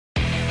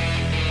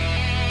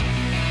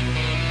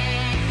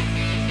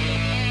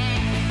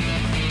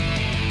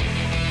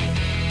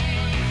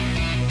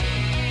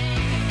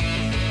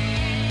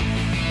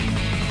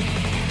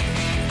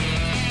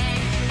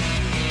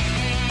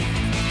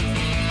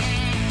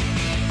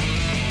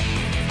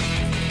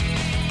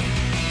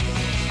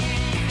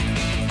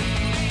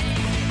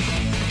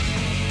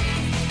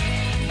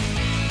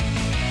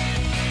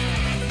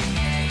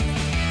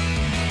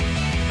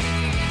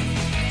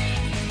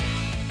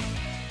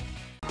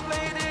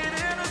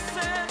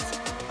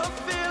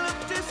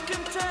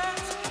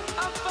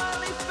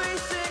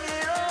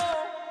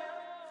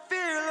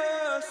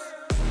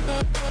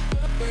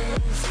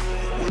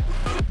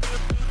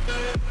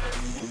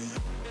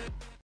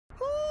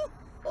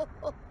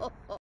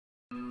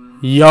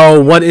Yo,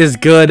 what is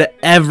good,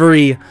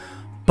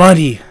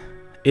 everybody?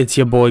 It's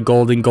your boy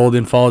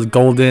Golden Falls,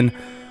 Golden,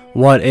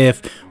 what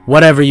if,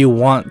 whatever you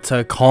want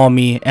to call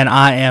me, and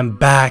I am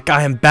back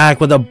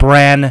with a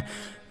brand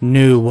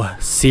new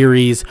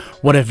series.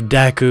 What if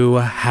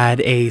Deku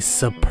had a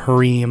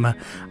supreme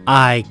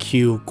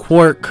IQ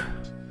quirk?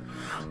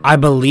 I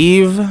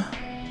believe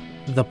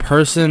the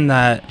person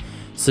that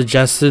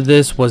suggested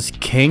this was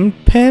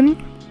Kingpin.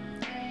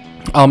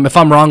 If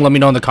I'm wrong, let me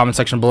know in the comment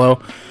section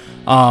below.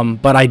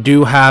 But I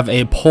do have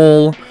a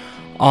poll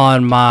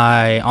on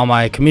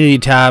my community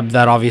tab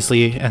that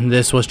obviously, and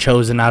this was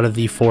chosen out of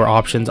the 4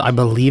 options. I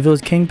believe it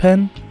was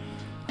Kingpin.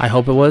 I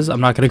hope it was.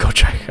 I'm not gonna go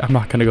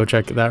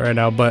check that right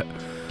now, but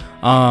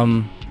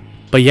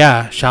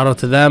yeah, shout out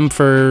to them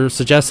for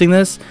suggesting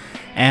this,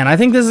 and I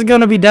think this is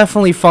gonna be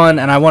definitely fun,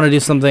 and I want to do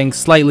something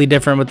slightly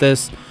different with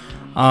this,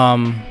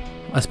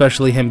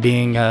 especially him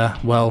being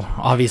well,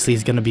 obviously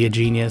he's gonna be a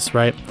genius,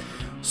 right?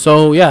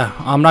 So yeah,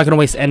 I'm not gonna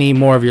waste any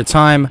more of your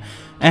time,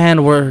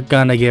 and we're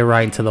gonna get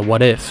right into the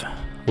what if.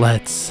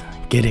 Let's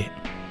get it.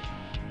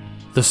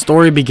 The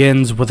story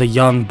begins with a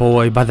young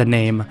boy by the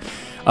name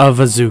of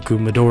Izuku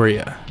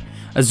Midoriya.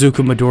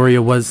 Izuku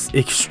Midoriya was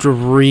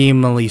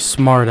extremely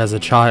smart as a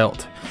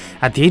child.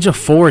 At the age of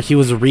 4, he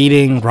was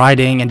reading,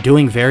 writing, and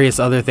doing various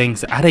other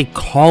things at a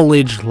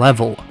college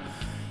level.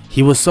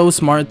 He was so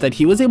smart that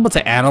he was able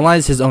to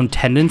analyze his own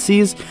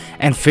tendencies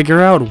and figure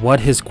out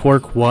what his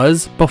quirk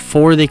was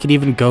before they could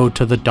even go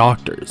to the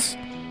doctors.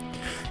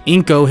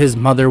 Inko, his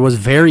mother, was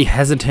very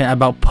hesitant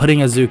about putting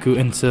Izuku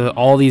into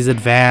all these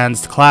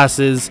advanced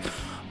classes,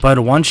 but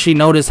once she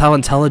noticed how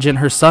intelligent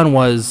her son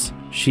was,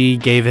 she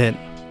gave in.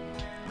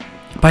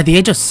 By the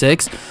age of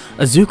 6,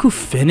 Izuku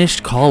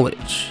finished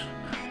college,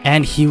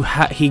 and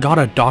he got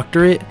a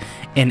doctorate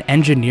in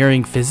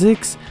engineering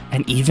physics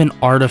and even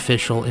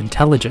artificial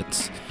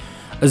intelligence.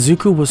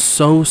 Izuku was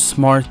so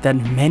smart that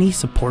many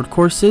support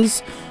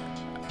courses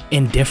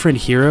in different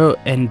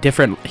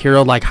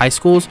hero-like high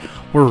schools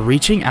were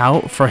reaching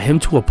out for him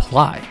to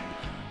apply.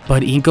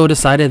 But Inko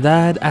decided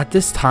that at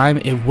this time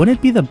it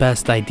wouldn't be the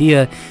best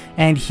idea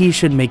and he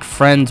should make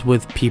friends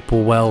with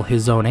people well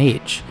his own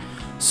age.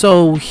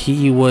 So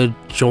he would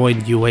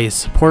join UA's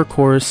support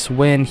course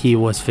when he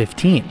was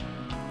 15.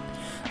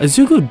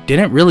 Izuku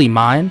didn't really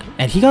mind,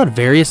 and he got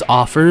various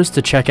offers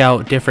to check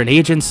out different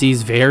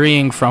agencies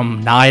varying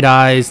from Night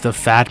Eyes to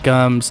Fat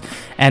Gums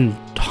and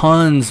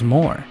tons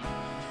more.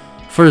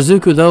 For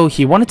Izuku though,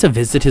 he wanted to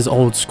visit his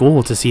old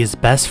school to see his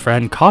best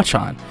friend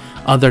Kacchan,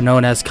 other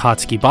known as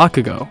Katsuki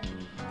Bakugo,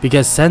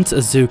 because since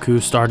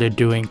Izuku started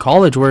doing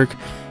college work,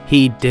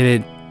 he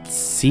didn't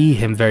see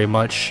him very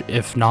much,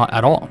 if not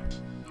at all.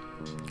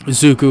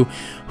 Izuku,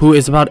 who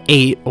is about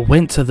 8,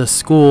 went to the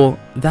school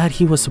that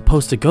he was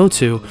supposed to go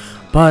to,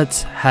 but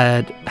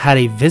had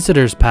a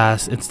visitor's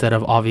pass instead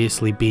of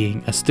obviously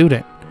being a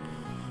student.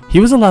 He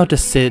was allowed to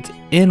sit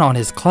in on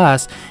his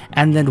class,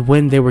 and then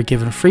when they were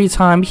given free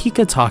time, he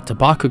could talk to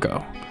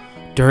Bakugo.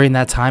 During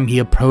that time, he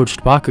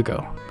approached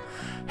Bakugo.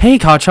 "Hey,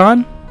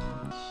 Kacchan!"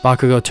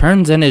 Bakugo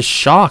turns and is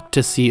shocked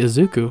to see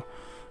Izuku.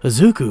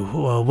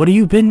 "Izuku, what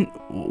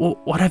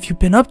have you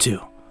been up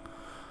to?"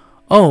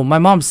 "Oh, my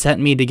mom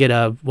sent me to get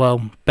a,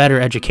 well, better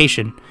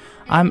education.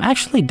 I'm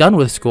actually done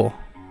with school."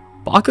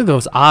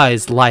 Bakugo's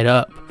eyes light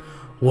up.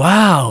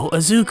 "Wow,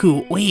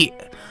 Izuku, wait,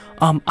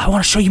 I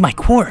want to show you my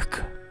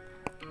quirk."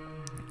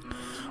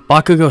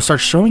 Bakugo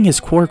starts showing his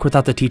quirk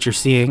without the teacher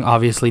seeing,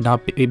 obviously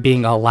not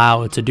being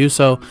allowed to do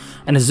so,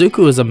 and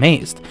Izuku is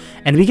amazed,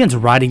 and begins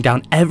writing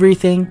down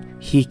everything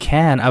he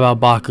can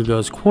about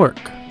Bakugo's quirk.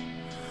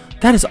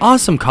 "That is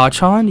awesome,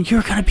 Kacchan,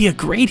 you're gonna be a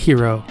great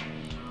hero."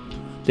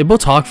 They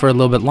both talk for a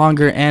little bit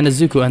longer, and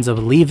Izuku ends up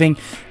leaving,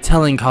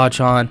 telling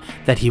Kacchan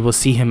that he will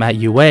see him at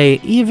UA,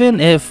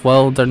 even if,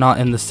 well, they're not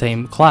in the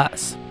same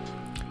class.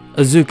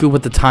 Izuku,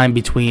 with the time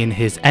between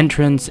his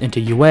entrance into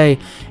UA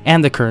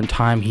and the current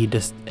time, he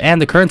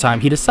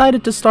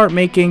decided to start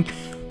making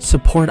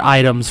support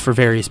items for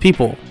various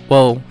people.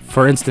 Well,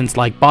 for instance,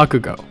 like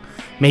Bakugo,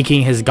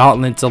 making his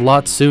gauntlets a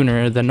lot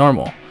sooner than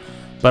normal.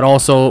 But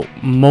also,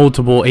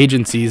 multiple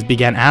agencies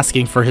began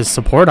asking for his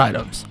support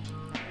items.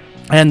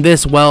 And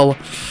this, well,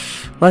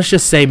 let's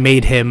just say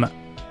made him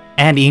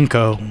and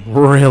Inko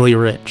really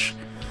rich.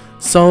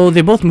 So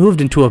they both moved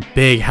into a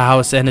big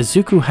house, and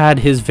Izuku had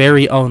his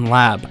very own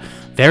lab,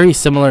 very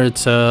similar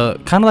to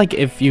kind of like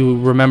if you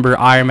remember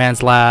Iron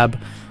Man's lab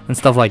and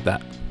stuff like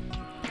that.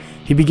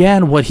 He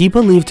began what he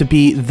believed to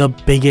be the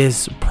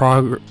biggest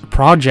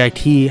project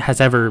he has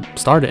ever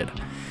started.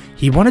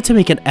 He wanted to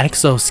make an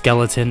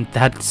exoskeleton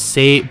that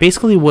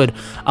basically would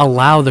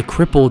allow the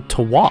crippled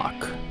to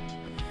walk.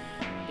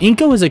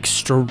 Inko was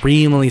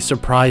extremely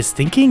surprised,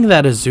 thinking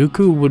that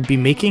Izuku would be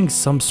making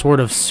some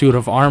sort of suit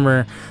of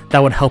armor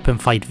that would help him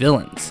fight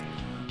villains.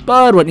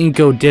 But what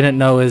Inko didn't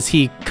know is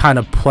he kind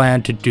of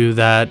planned to do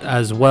that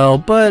as well,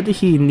 but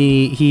he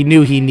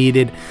knew he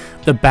needed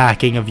the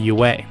backing of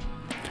UA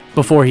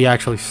before he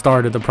actually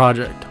started the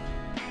project.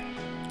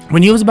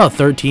 When he was about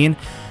 13,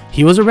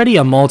 he was already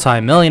a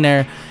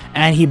multi-millionaire,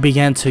 and he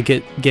began to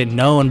get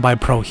known by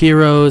pro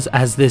heroes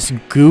as this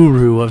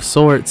guru of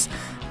sorts,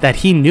 that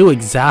he knew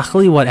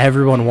exactly what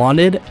everyone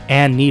wanted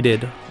and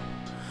needed.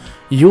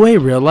 Yue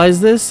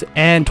realized this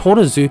and told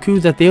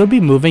Izuku that they would be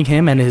moving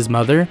him and his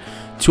mother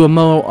to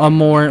a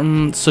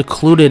more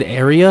secluded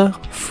area,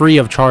 free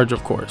of charge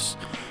of course.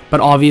 But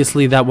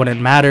obviously that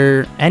wouldn't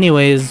matter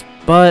anyways,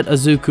 but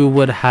Izuku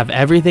would have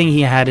everything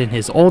he had in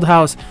his old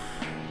house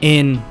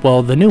in,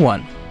 well, the new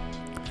one.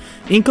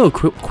 Inko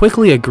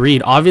quickly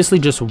agreed, obviously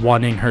just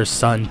wanting her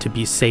son to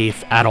be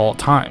safe at all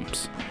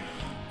times.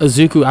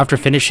 Izuku, after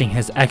finishing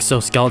his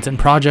exoskeleton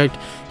project,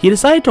 he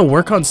decided to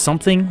work on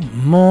something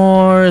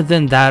more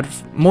than that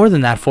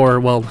for,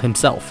 well,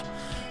 himself.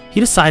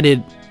 He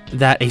decided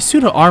that a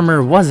suit of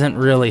armor wasn't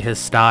really his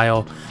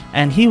style,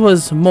 and he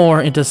was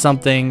more into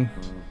something,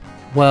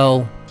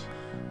 well,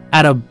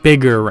 at a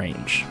bigger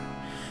range.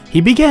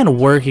 He began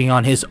working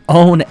on his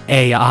own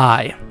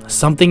AI,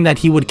 something that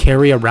he would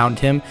carry around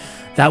him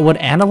that would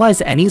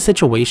analyze any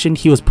situation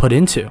he was put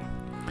into.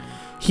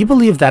 He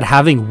believed that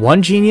having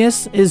one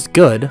genius is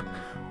good,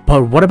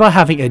 but what about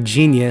having a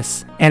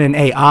genius and an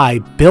AI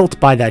built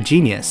by that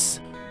genius?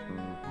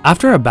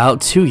 After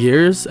about 2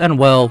 years, and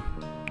well,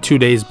 2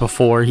 days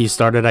before he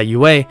started at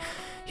UA,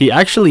 he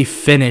actually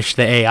finished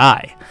the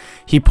AI.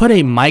 He put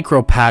a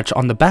micro patch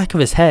on the back of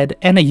his head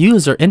and a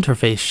user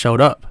interface showed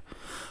up.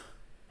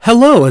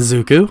 Hello,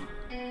 Izuku.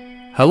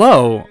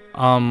 Hello,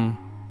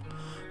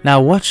 now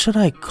what should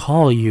I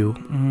call you?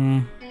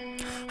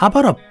 How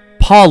about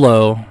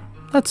Apollo?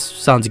 That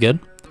sounds good.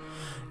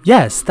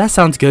 Yes, that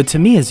sounds good to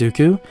me,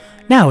 Izuku.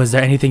 Now, is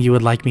there anything you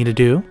would like me to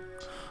do?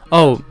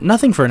 Oh,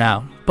 nothing for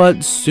now,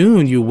 but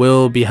soon you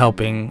will be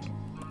helping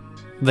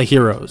the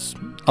heroes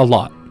a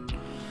lot.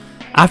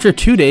 After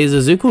 2 days,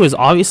 Izuku is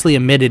obviously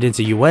admitted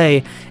into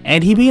UA,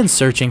 and he begins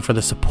searching for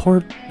the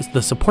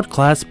support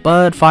class,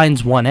 but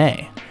finds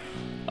 1A.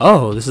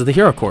 Oh, this is the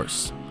hero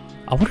course.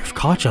 I wonder if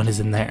Kachan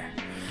is in there.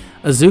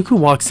 Izuku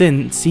walks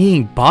in,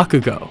 seeing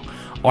Bakugo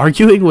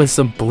arguing with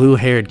some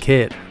blue-haired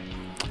kid.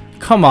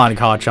 Come on,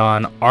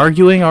 Kachan,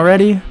 arguing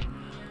already?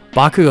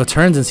 Bakugo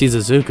turns and sees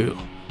Izuku.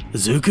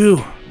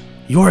 Izuku,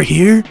 you are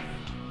here?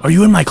 Are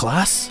you in my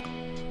class?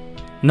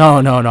 No,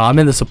 I'm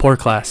in the support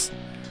class.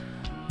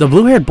 The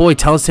blue-haired boy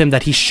tells him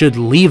that he should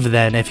leave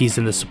then if he's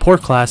in the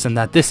support class and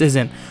that this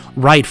isn't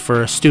right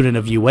for a student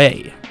of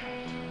UA.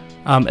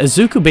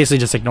 Izuku basically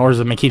just ignores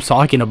him and keeps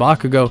talking to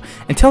Bakugo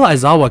until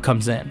Aizawa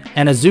comes in,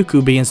 and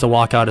Izuku begins to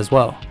walk out as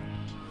well.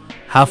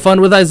 Have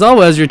fun with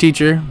Aizawa as your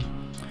teacher.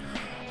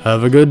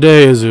 Have a good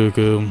day,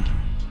 Izuku.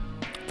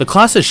 The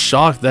class is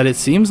shocked that it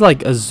seems like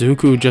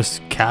Izuku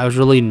just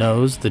casually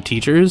knows the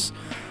teachers,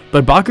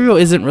 but Bakugo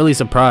isn't really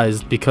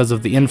surprised because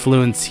of the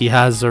influence he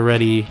has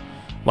already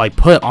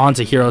put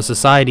onto Hero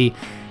Society,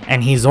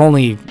 and he's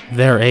only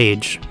their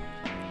age.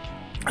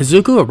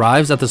 Izuku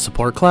arrives at the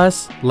support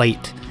class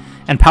late,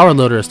 and Power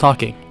Loader is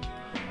talking.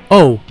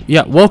 Oh,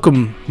 yeah,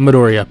 welcome,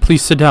 Midoriya.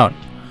 Please sit down.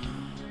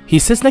 He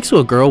sits next to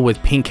a girl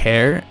with pink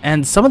hair,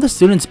 and some of the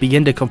students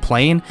begin to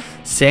complain,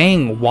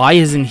 saying why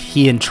isn't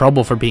he in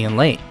trouble for being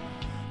late.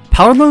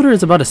 Power Loader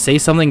is about to say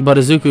something, but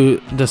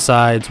Izuku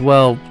decides,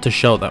 well, to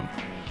show them.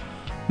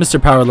 Mr.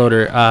 Power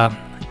Loader,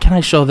 can I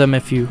show them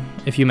if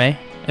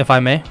I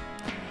may?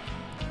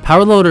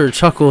 Power Loader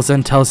chuckles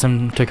and tells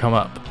him to come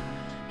up.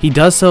 He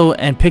does so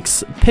and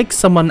picks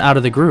someone out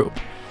of the group.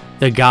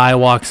 The guy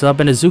walks up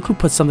and Izuku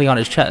puts something on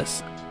his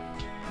chest.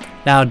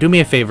 Now, do me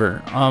a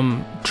favor,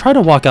 try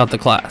to walk out the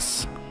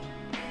class.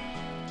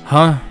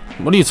 Huh?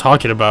 What are you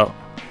talking about?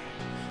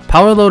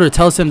 Power Loader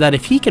tells him that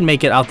if he can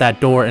make it out that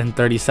door in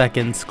 30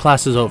 seconds,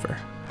 class is over.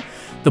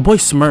 The boy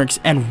smirks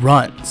and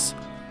runs,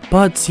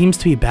 but seems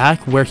to be back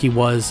where he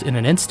was in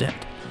an instant.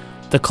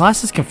 The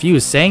class is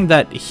confused, saying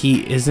that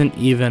he isn't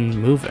even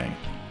moving.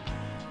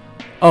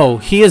 Oh,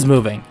 he is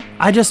moving.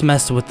 I just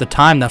messed with the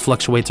time that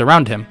fluctuates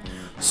around him.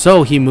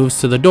 So he moves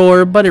to the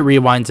door, but it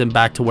rewinds him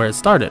back to where it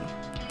started.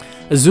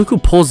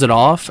 Izuku pulls it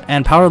off,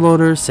 and Power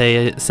Loader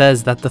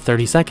says that the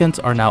 30 seconds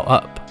are now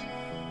up.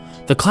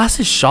 The class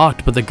is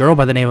shocked, but the girl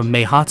by the name of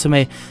Mei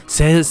Hatsume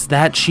says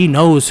that she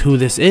knows who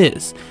this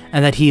is,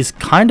 and that he's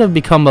kind of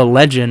become a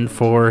legend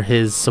for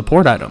his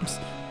support items.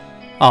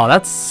 Oh,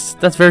 that's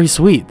very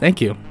sweet, thank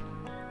you.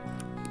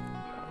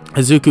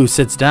 Izuku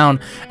sits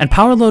down, and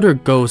Power Loader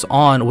goes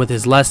on with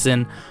his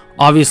lesson,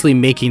 obviously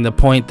making the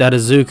point that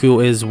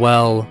Izuku is,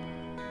 well,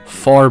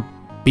 far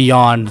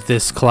beyond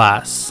this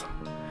class.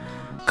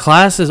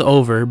 Class is then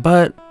over,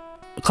 but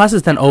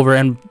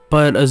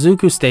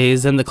Izuku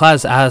stays, and the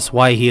class asks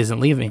why he isn't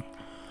leaving.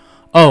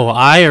 Oh,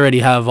 I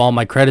already have all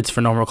my credits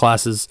for normal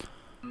classes,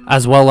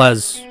 as well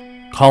as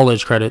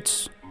college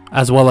credits,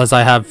 as well as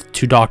I have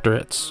 2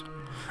 doctorates.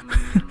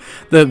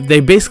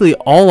 They basically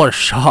all are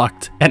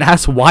shocked and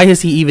ask why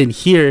is he even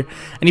here,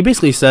 and he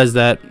basically says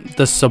that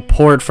the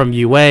support from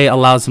UA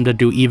allows him to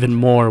do even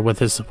more with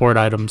his support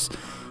items,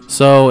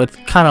 so it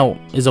kind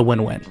of is a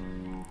win-win.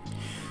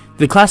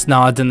 The class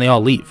nods and they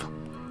all leave.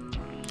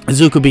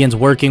 Izuku begins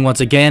working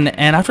once again,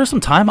 and after some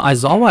time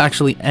Aizawa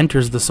actually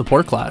enters the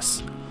support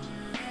class.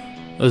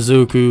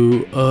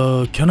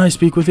 Izuku, can I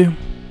speak with you?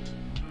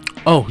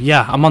 Oh,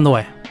 yeah, I'm on the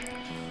way.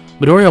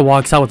 Midoriya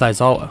walks out with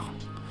Aizawa.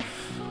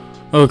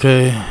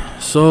 Okay,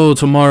 so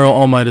tomorrow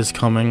All Might is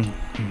coming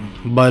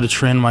by the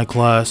train in my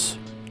class.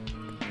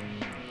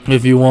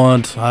 If you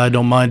want, I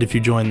don't mind if you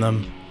join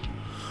them.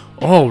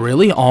 Oh,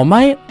 really? All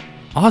Might?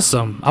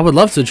 Awesome. I would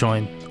love to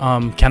join.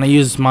 Can I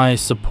use my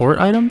support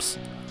items?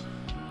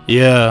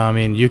 Yeah, I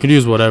mean, you can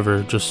use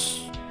whatever. Just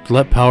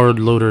let Powered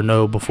Loader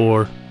know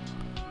before.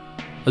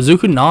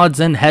 Izuku nods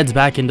and heads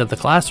back into the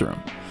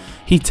classroom.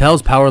 He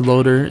tells Powered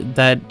Loader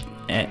that,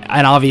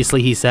 and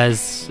obviously he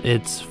says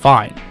it's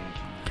fine.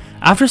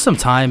 After some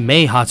time,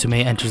 Mei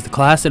Hatsume enters the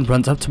class and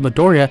runs up to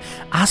Midoriya,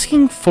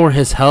 asking for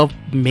his help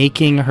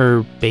making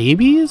her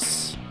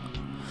babies?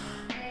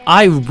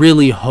 I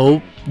really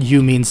hope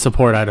you mean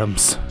support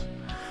items.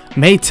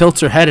 Mei tilts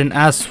her head and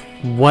asks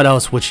what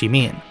else would she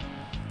mean.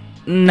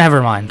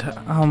 Never mind.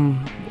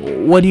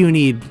 What do you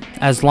need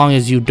as long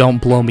as you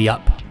don't blow me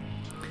up?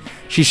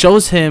 She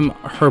shows him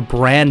her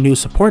brand new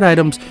support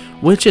items,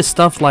 which is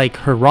stuff like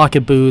her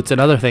rocket boots and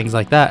other things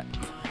like that.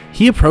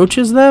 He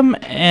approaches them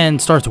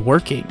and starts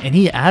working, and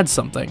he adds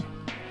something.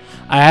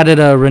 I added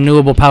a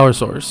renewable power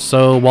source,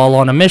 so while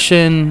on a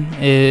mission,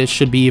 it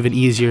should be even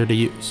easier to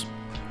use.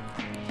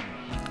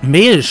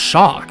 Mei is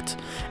shocked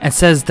and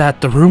says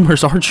that the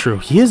rumors are true.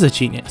 He is a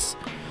genius.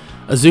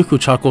 Izuku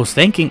chuckles,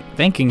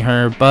 thanking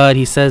her, but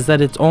he says that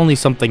it's only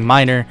something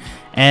minor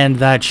and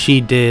that she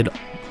did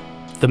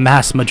the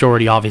mass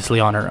majority obviously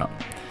on her own.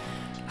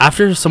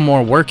 After some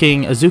more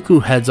working,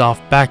 Izuku heads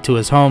off back to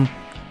his home,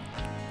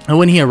 and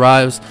when he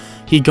arrives,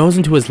 he goes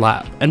into his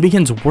lab and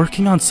begins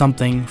working on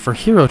something for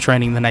hero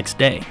training the next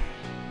day.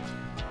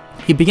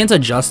 He begins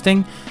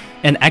adjusting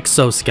an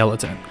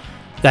exoskeleton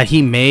that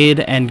he made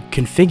and he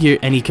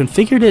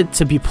configured it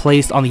to be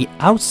placed on the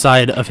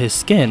outside of his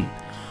skin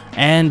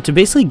and to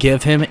basically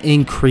give him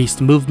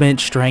increased movement,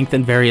 strength,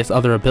 and various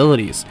other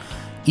abilities,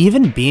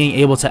 even being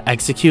able to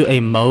execute a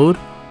mode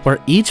where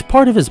each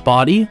part of his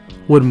body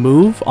would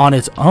move on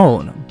its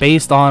own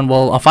based on,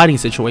 well, a fighting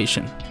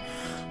situation.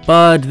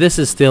 But this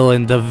is still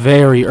in the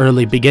very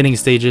early beginning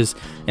stages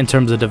in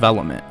terms of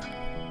development.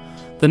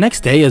 The next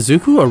day,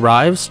 Izuku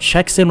arrives,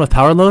 checks in with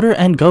Power Loader,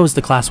 and goes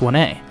to Class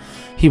 1A.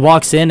 He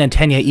walks in and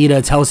Tenya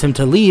Ida tells him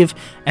to leave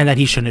and that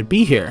he shouldn't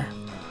be here.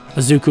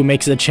 Izuku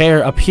makes a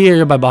chair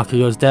appear by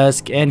Bakugo's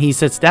desk and he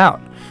sits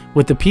down,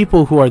 with the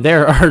people who are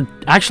there are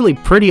actually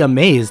pretty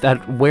amazed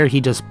at where he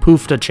just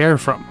poofed a chair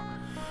from.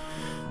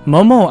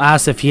 Momo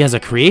asks if he has a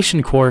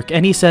creation quirk,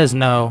 and he says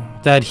no,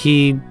 that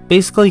he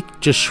basically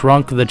just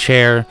shrunk the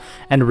chair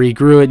and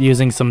regrew it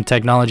using some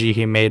technology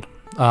he made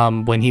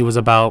when he was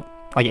about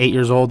like 8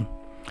 years old.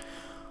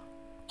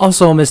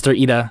 Also, Mr.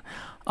 Ida,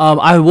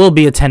 I will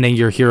be attending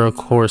your hero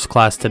course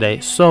class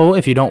today, so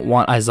if you don't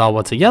want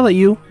Aizawa to yell at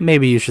you,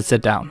 maybe you should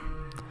sit down.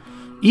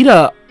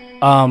 Ida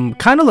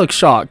kind of looks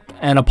shocked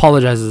and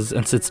apologizes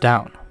and sits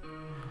down.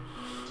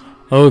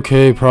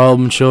 Okay,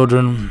 problem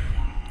children,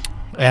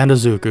 and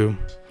Izuku.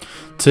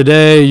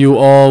 Today, you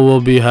all will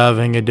be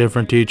having a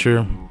different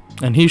teacher,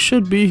 and he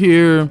should be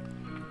here,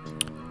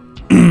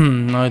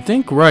 I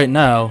think right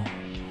now.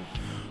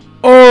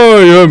 I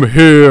am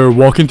here,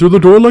 walking through the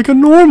door like a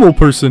normal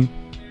person.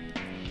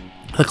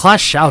 The class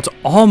shouts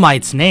All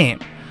Might's name,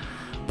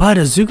 but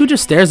Izuku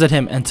just stares at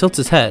him and tilts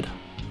his head.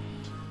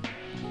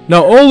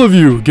 Now all of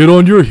you, get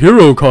on your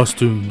hero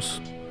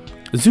costumes.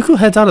 Izuku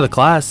heads out of the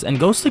class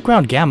and goes to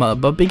Ground Gamma,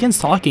 but begins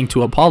talking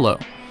to Apollo.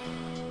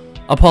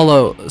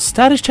 Apollo,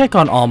 status check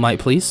on All Might,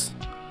 please.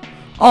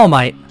 All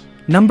Might,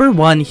 number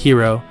 1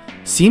 hero,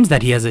 seems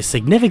that he has a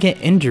significant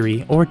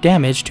injury or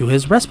damage to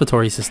his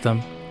respiratory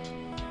system.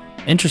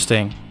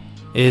 Interesting.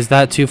 Is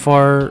that too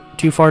far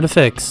to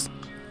fix?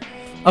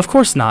 Of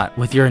course not,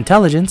 with your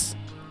intelligence.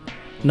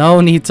 No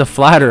need to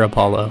flatter,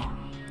 Apollo.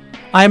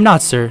 I am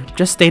not, sir,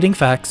 just stating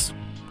facts.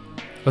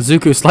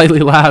 Izuku slightly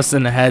laughs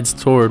and heads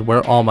toward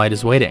where All Might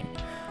is waiting.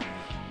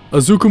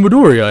 Izuku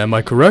Midoriya, am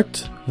I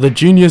correct? The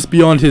genius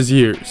beyond his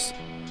years.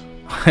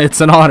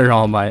 It's an honor,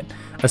 All Might,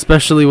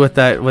 especially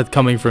with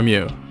coming from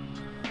you.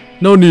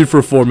 No need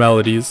for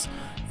formalities.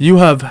 You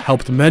have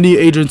helped many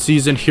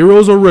agencies and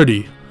heroes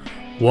already.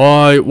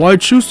 Why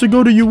choose to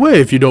go to UA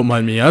if you don't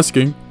mind me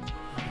asking?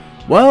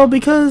 Well,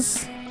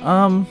 because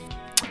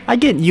I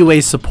get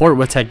UA support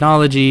with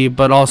technology,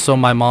 but also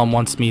my mom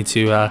wants me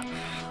to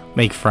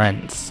make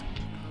friends.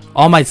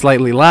 All Might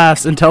slightly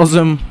laughs and tells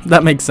him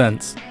that makes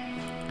sense.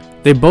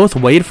 They both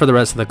wait for the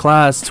rest of the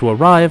class to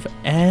arrive,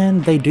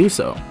 and they do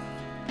so.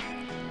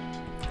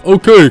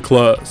 Okay,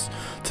 class.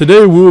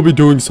 Today we will be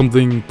doing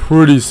something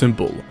pretty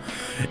simple.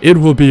 It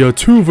will be a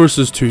 2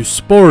 versus 2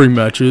 sparring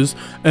matches,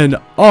 and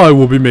I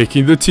will be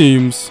making the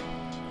teams.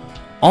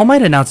 All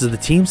Might announces the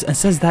teams and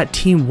says that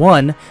Team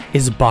 1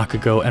 is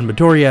Bakugo and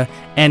Midoriya,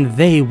 and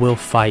they will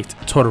fight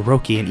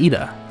Todoroki and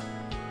Ida.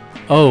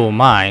 Oh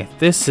my,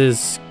 this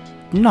is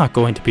not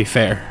going to be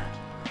fair.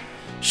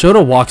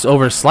 Shota walks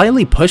over,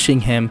 slightly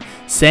pushing him,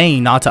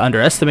 saying not to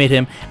underestimate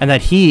him and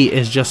that he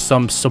is just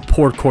some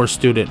support course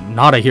student,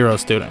 not a hero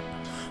student.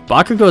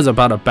 Bakugo is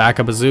about to back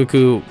up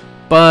Izuku,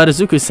 but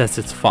Izuku says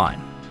it's fine.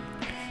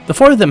 The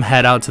four of them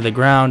head out to the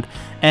ground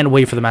and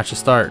wait for the match to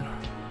start.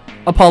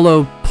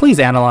 Apollo, please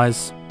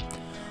analyze.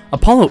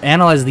 Apollo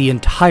analyzed the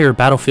entire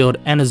battlefield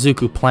and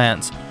Izuku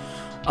plans.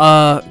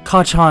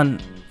 Kachan,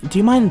 do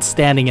you mind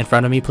standing in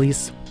front of me,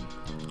 please?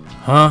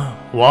 Huh?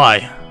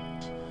 Why?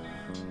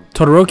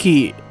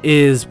 Todoroki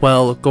is,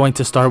 well, going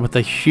to start with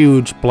a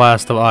huge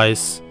blast of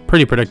ice.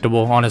 Pretty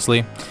predictable,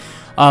 honestly.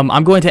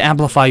 I'm going to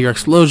amplify your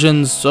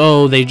explosions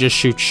so they just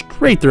shoot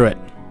straight through it.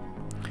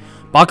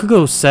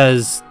 Bakugo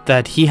says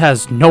that he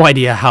has no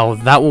idea how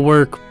that will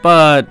work,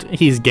 but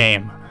he's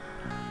game.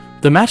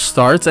 The match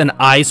starts and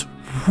ice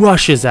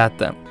rushes at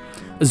them.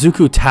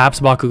 Izuku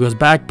taps Bakugo's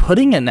back,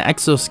 putting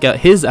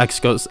his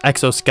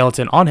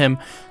exoskeleton on him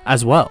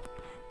as well.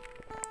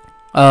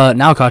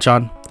 Now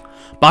Kachan.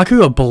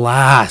 Bakugo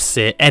blasts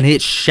it and it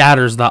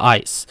shatters the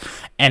ice,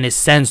 and it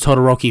sends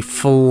Todoroki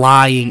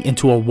flying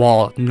into a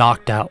wall,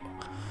 knocked out.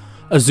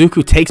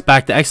 Izuku takes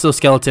back the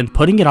exoskeleton,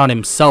 putting it on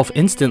himself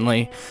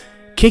instantly,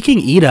 kicking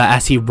Ida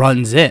as he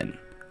runs in.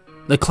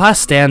 The class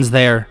stands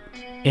there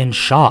in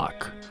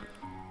shock.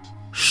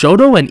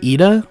 Shoto and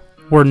Ida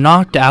were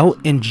knocked out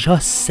in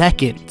just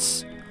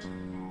seconds.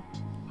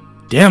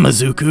 Damn,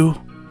 Izuku,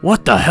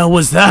 what the hell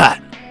was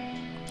that?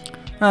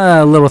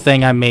 A little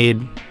thing I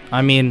made.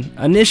 I mean,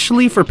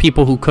 initially for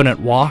people who couldn't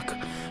walk,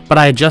 but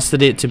I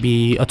adjusted it to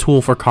be a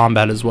tool for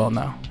combat as well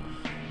now.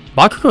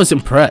 Bakugo is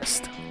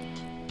impressed,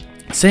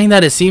 saying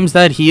that it seems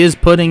that he is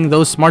putting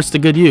those smarts to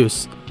good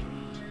use.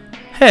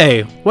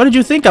 Hey, what did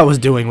you think I was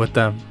doing with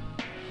them?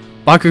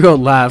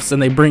 Bakugo laughs and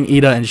they bring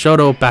Ida and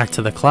Shoto back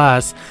to the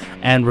class,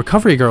 and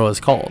Recovery Girl is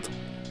called.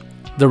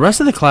 The rest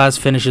of the class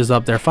finishes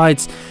up their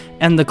fights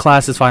and the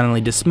class is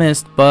finally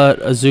dismissed, but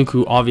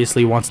Izuku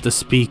obviously wants to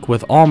speak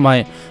with All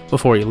Might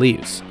before he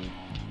leaves.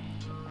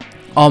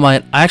 All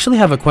Might, I actually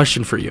have a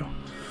question for you.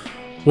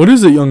 What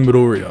is it, young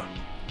Midoriya?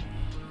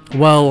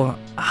 Well,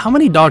 how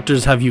many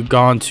doctors have you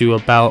gone to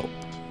about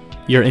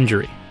your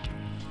injury?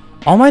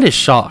 All Might is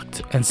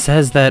shocked and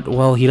says that,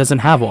 well, he doesn't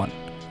have one.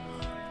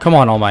 Come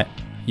on, All Might.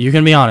 You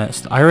can be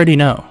honest. I already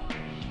know.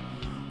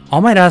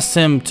 All Might asks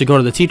him to go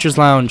to the teacher's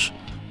lounge,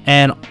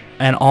 and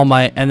All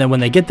Might, and then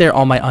when they get there,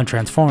 All Might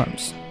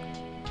untransforms.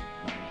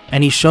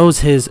 And he shows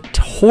his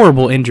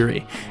horrible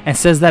injury and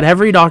says that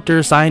every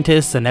doctor,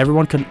 scientist, and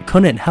everyone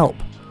couldn't help.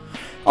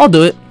 I'll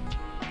do it.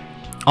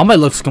 All Might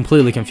looks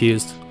completely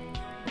confused.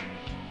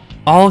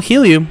 I'll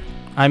heal you.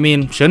 I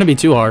mean, shouldn't be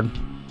too hard.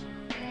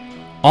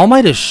 All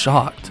Might is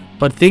shocked,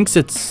 but thinks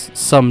it's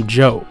some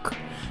joke.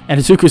 And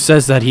Izuku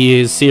says that he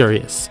is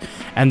serious,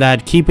 and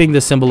that keeping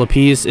the symbol of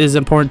peace is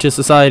important to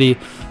society,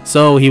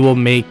 so he will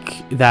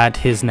make that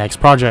his next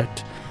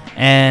project.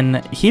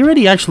 And he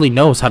already actually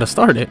knows how to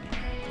start it.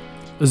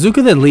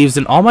 Izuku then leaves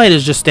and All Might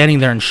is just standing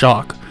there in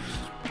shock.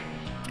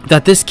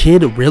 That this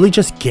kid really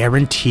just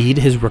guaranteed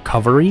his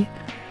recovery?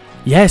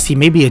 Yes, he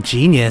may be a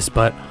genius,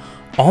 but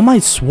All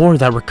Might swore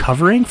that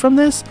recovering from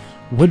this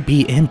would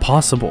be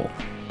impossible.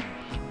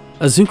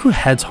 Izuku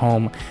heads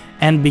home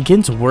and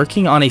begins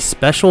working on a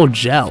special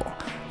gel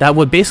that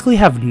would basically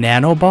have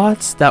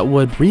nanobots that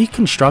would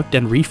reconstruct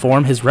and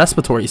reform his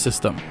respiratory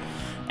system.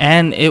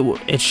 And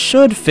it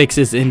should fix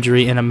his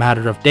injury in a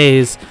matter of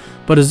days,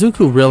 but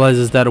Izuku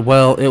realizes that,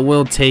 well, it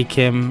will take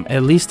him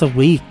at least a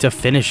week to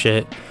finish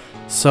it,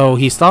 so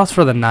he stops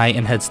for the night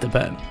and heads to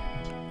bed.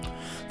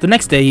 The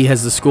next day he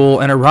heads to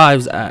school and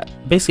arrives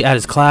basically at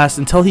his class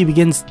until he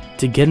begins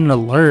to get an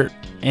alert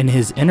in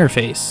his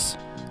interface.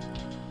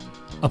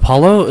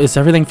 Apollo, is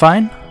everything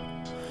fine?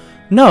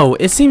 No,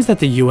 it seems that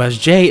the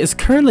USJ is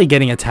currently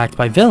getting attacked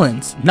by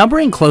villains,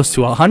 numbering close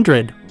to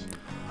 100.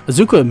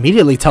 Izuku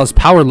immediately tells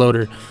Power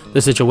Loader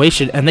the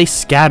situation and they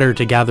scatter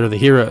to gather the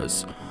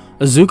heroes.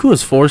 Izuku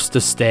is forced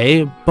to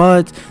stay,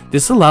 but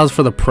this allows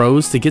for the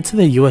pros to get to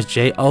the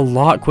USJ a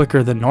lot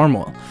quicker than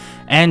normal,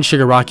 and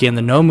Shigaraki and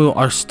the Nomu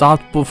are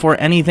stopped before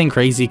anything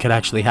crazy could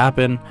actually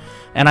happen,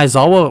 and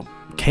Aizawa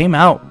came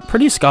out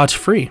pretty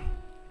scotch-free.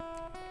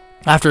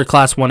 After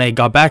Class 1A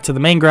got back to the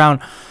main ground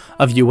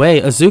of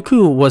UA,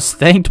 Izuku was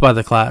thanked by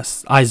the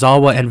class,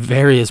 Aizawa, and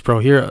various pro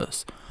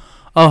heroes.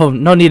 Oh,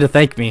 no need to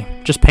thank me,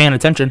 just paying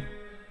attention.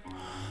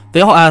 They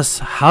all ask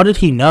how did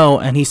he know,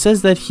 and he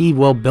says that he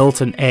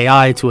built an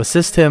AI to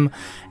assist him,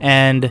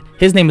 and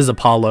his name is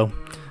Apollo,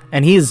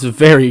 and he is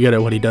very good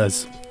at what he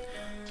does.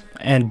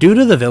 And due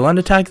to the villain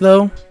attack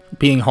though,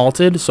 being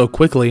halted so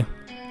quickly,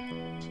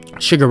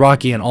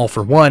 Shigaraki and All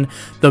For One,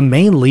 the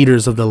main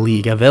leaders of the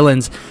League of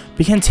Villains,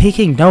 began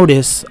taking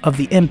notice of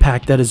the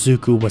impact that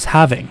Izuku was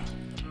having.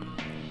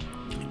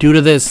 Due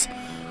to this,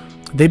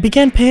 they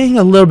began paying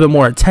a little bit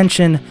more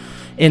attention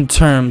in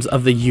terms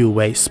of the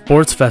UA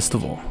Sports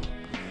Festival.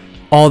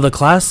 All the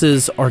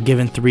classes are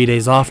given 3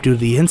 days off due to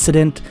the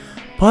incident,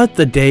 but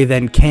the day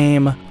then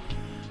came,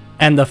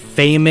 and the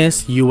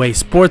famous UA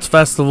Sports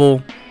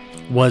Festival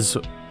was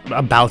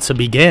about to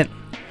begin.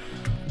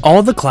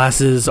 All the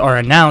classes are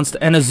announced,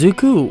 and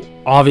Izuku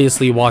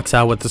obviously walks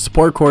out with the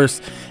sport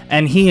course,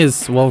 and he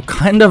is, well,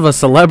 kind of a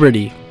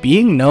celebrity,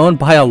 being known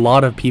by a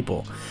lot of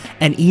people,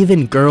 and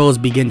even girls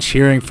begin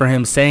cheering for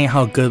him, saying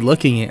how good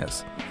looking he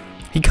is.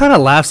 He kind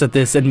of laughs at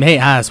this and May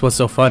asks what's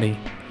so funny.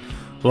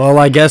 Well,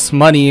 I guess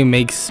money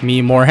makes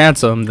me more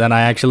handsome than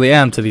I actually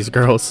am to these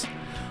girls.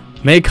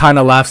 May kind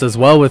of laughs as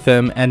well with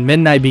him, and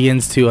Midnight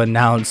begins to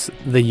announce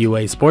the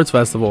UA Sports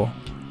Festival.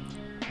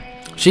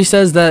 She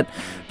says that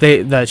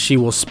she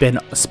will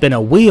spin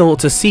a wheel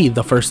to see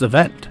the first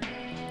event.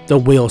 The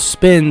wheel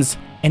spins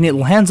and it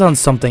lands on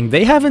something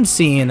they haven't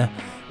seen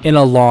in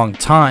a long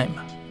time,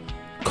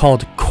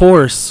 called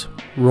Course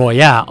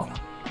Royale.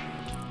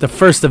 The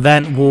first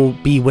event will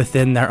be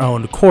within their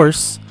own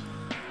course,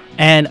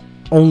 and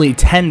only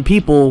 10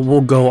 people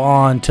will go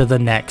on to the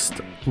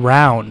next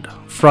round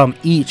from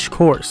each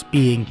course,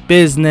 being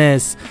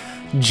business,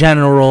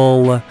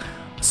 general,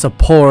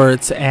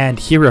 support, and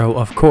hero,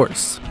 of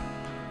course.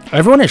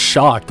 Everyone is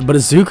shocked, but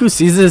Izuku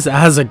sees this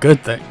as a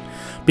good thing,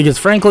 because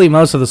frankly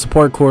most of the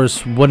support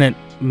course wouldn't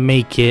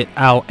make it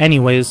out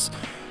anyways.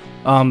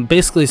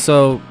 Basically,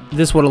 so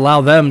this would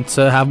allow them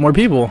to have more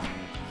people.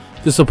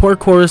 The support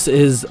course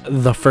is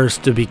the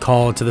first to be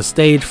called to the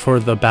stage for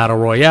the Battle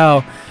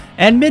Royale,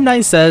 and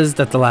Midnight says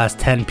that the last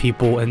 10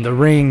 people in the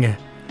ring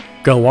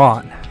go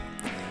on.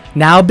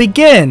 Now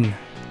begin!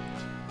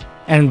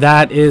 And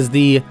that is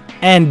the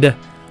end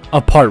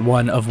of part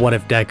 1 of What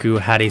If Deku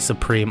Had a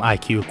Supreme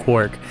IQ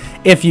Quirk.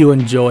 If you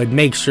enjoyed,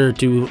 make sure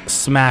to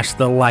smash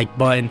the like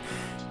button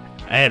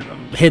and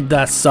hit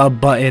that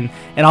sub button,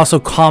 and also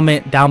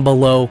comment down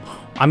below.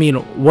 I mean,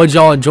 what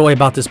y'all enjoy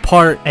about this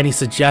part? Any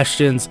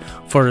suggestions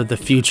for the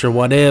future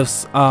what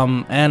ifs?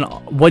 And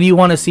what do you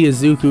want to see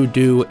Izuku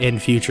do in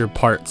future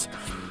parts?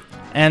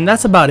 And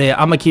that's about it.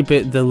 I'm gonna keep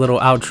it the little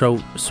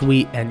outro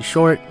sweet and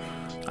short.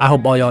 I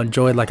hope all y'all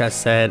enjoyed, like I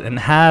said, and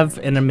have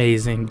an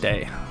amazing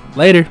day.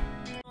 Later.